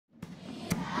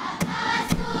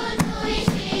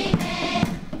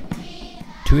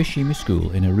Tuishime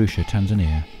School in Arusha,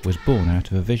 Tanzania was born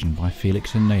out of a vision by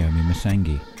Felix and Naomi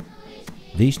Masengi.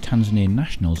 These Tanzanian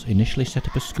nationals initially set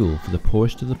up a school for the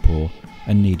poorest of the poor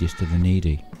and neediest of the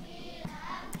needy.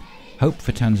 Hope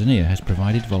for Tanzania has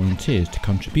provided volunteers to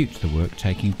contribute to the work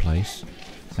taking place,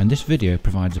 and this video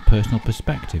provides a personal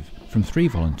perspective from 3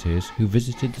 volunteers who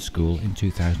visited the school in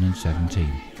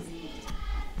 2017.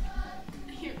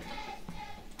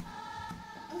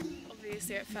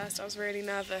 Obviously at first I was really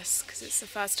nervous because it's the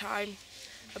first time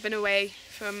I've been away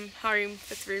from home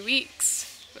for 3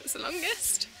 weeks. That's the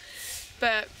longest.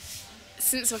 But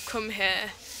since I've come here,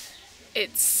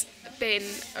 it's been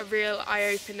a real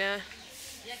eye-opener,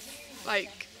 and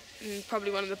probably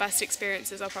one of the best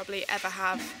experiences I'll probably ever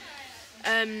have.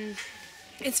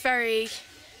 It's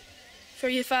for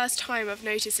your first time I've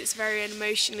noticed it's very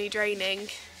emotionally draining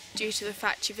due to the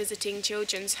fact you're visiting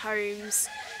children's homes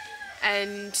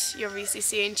and you're obviously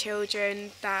seeing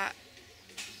children that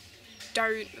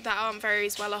aren't very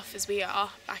as well off as we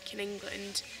are back in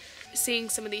England. Seeing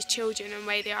some of these children and the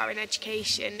way they are in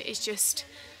education is just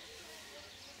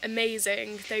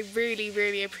amazing. They really,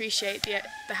 really appreciate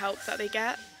the help that they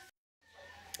get.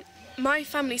 My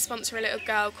family sponsor a little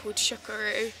girl called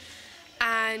Shukuru,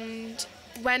 and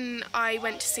when I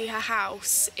went to see her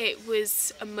house, it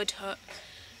was a mud hut,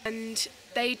 and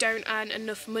they don't earn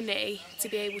enough money to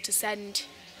be able to send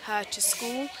her to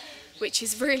school, which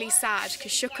is really sad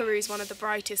because Shukuru is one of the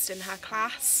brightest in her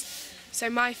class. So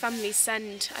my family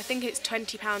send, I think it's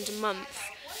 £20 a month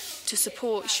to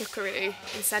support Shukuru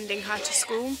in sending her to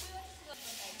school.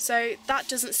 So that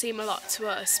doesn't seem a lot to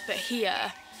us, but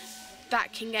here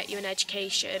that can get you an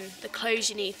education, the clothes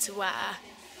you need to wear,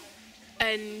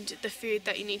 and the food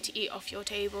that you need to eat off your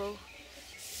table.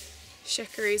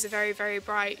 Shukuru is a very, very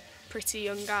bright, pretty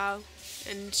young girl,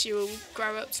 and she will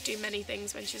grow up to do many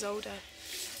things when she's older.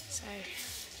 So,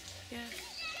 yeah.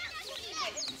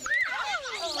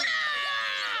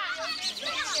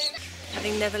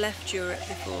 Having never left Europe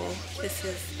before, this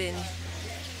has been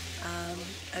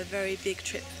a very big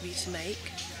trip for me to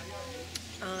make.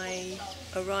 I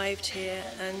arrived here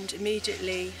and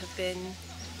immediately have been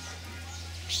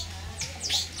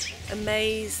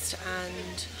amazed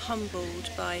and humbled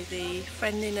by the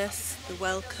friendliness, the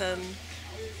welcome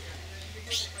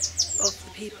of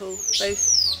the people,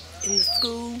 both in the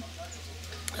school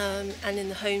and in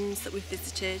the homes that we've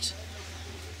visited,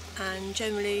 and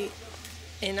generally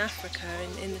in Africa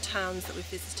and in the towns that we've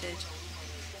visited.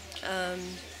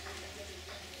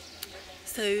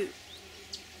 So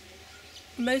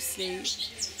mostly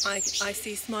I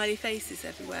see smiley faces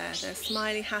everywhere. They're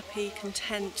smiley, happy,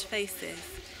 content faces,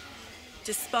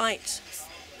 despite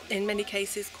in many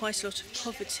cases quite a lot of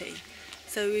poverty.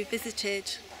 So we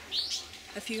visited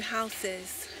a few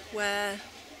houses where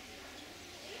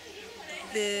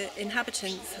the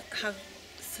inhabitants have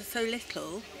so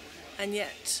little and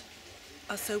yet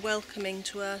are so welcoming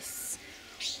to us,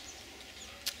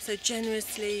 so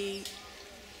generously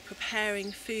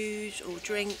preparing food or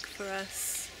drink for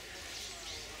us,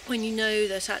 when you know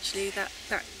that actually that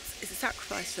is a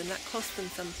sacrifice to them, that costs them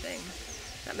something.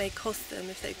 That may cost them,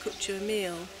 if they cooked you a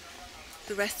meal,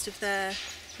 the rest of their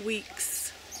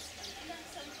week's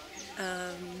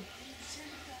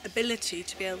ability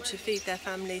to be able to feed their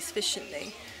family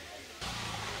sufficiently.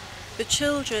 The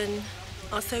children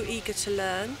are so eager to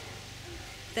learn.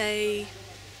 They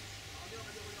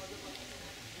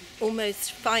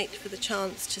almost fight for the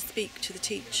chance to speak to the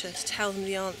teacher, to tell them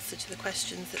the answer to the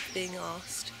questions that are being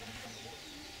asked.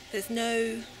 There's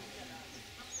no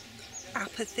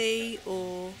apathy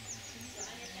or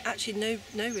actually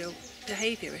no real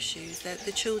behaviour issues.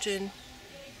 The children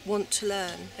want to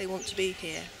learn, they want to be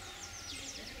here,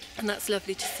 and that's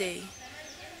lovely to see.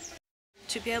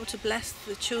 To be able to bless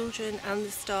the children and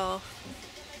the staff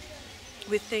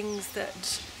with things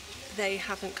that they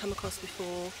haven't come across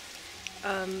before,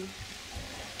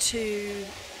 to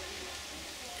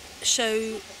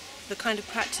show the kind of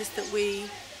practice that we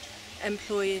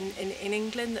employ in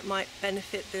England that might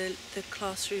benefit the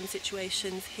classroom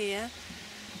situations here.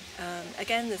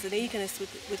 Again, there's an eagerness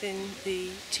within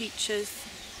the teachers,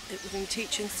 within the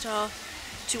teaching staff,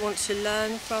 to want to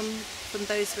learn from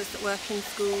those of us that work in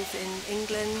schools in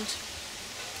England,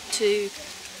 to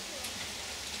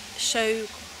show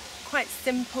quite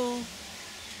simple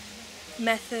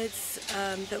methods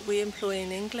that we employ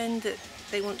in England that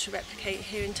they want to replicate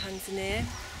here in Tanzania.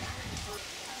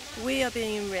 We are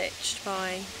being enriched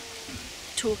by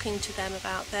talking to them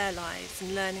about their lives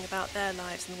and learning about their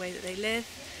lives and the way that they live,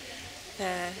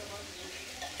 their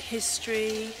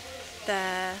history,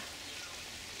 their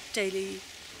daily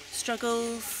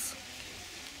struggles,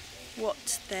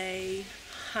 what they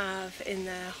have in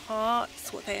their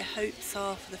hearts, what their hopes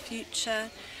are for the future,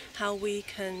 how we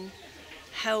can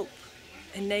help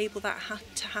enable that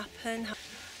to happen.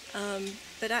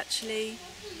 But actually,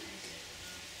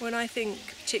 when I think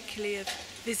particularly of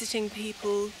visiting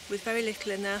people with very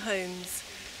little in their homes,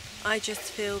 I just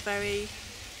feel very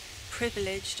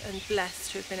privileged and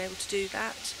blessed to have been able to do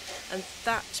that, and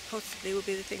that possibly will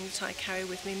be the thing that I carry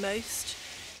with me most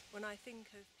when I think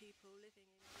of people living in...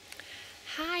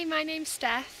 Hi, my name's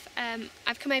Steph.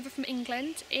 I've come over from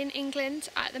England. In England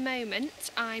at the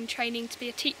moment I'm training to be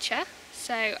a teacher,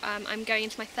 so I'm going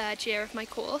into my 3rd year of my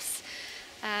course.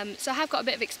 So I have got a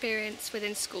bit of experience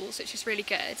within schools, which is really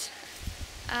good.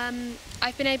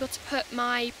 I've been able to put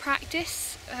my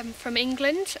practice from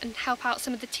England and help out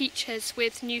some of the teachers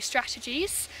with new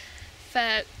strategies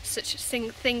for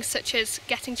things such as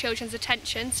getting children's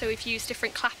attention. So we've used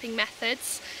different clapping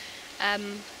methods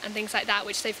and things like that,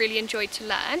 which they've really enjoyed to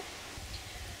learn.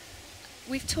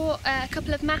 We've taught a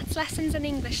couple of maths lessons and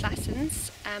English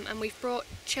lessons, and we've brought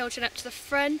children up to the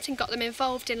front and got them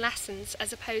involved in lessons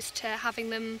as opposed to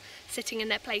having them sitting in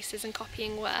their places and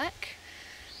copying work.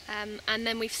 And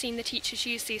then we've seen the teachers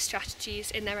use these strategies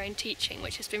in their own teaching,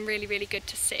 which has been really, really good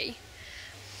to see.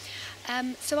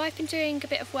 So I've been doing a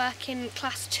bit of work in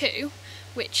class 2,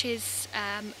 which is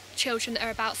children that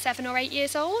are about 7 or 8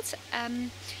 years old.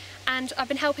 And I've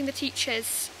been helping the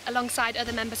teachers alongside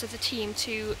other members of the team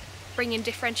to bring in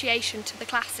differentiation to the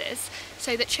classes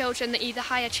so that children that are either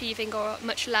high achieving or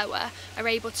much lower are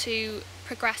able to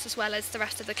progress as well as the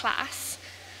rest of the class.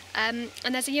 And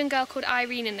there's a young girl called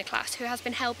Irene in the class who has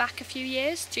been held back a few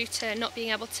years due to not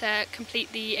being able to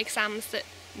complete the exams that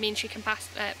mean she can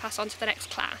pass on to the next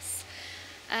class.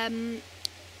 And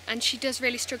she does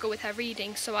really struggle with her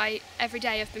reading, so every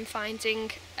day I've been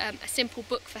finding a simple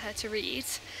book for her to read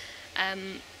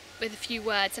with a few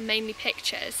words and mainly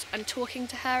pictures, and talking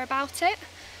to her about it.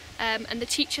 And the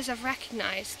teachers have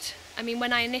recognised, I mean,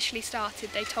 when I initially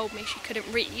started they told me she couldn't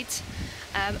read,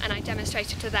 and I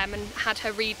demonstrated to them and had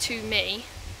her read to me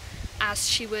as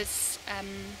she was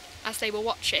as they were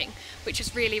watching, which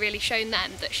has really, really shown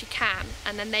them that she can,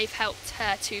 and then they've helped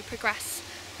her to progress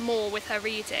more with her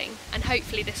reading, and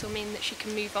hopefully this will mean that she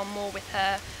can move on more with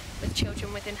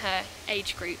children within her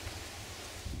age group.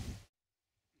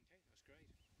 Okay, that's great.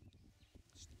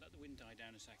 Just let the wind die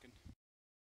down a second.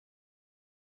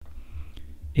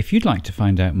 If you'd like to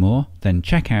find out more, then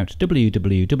check out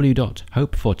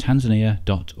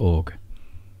www.hopefortanzania.org.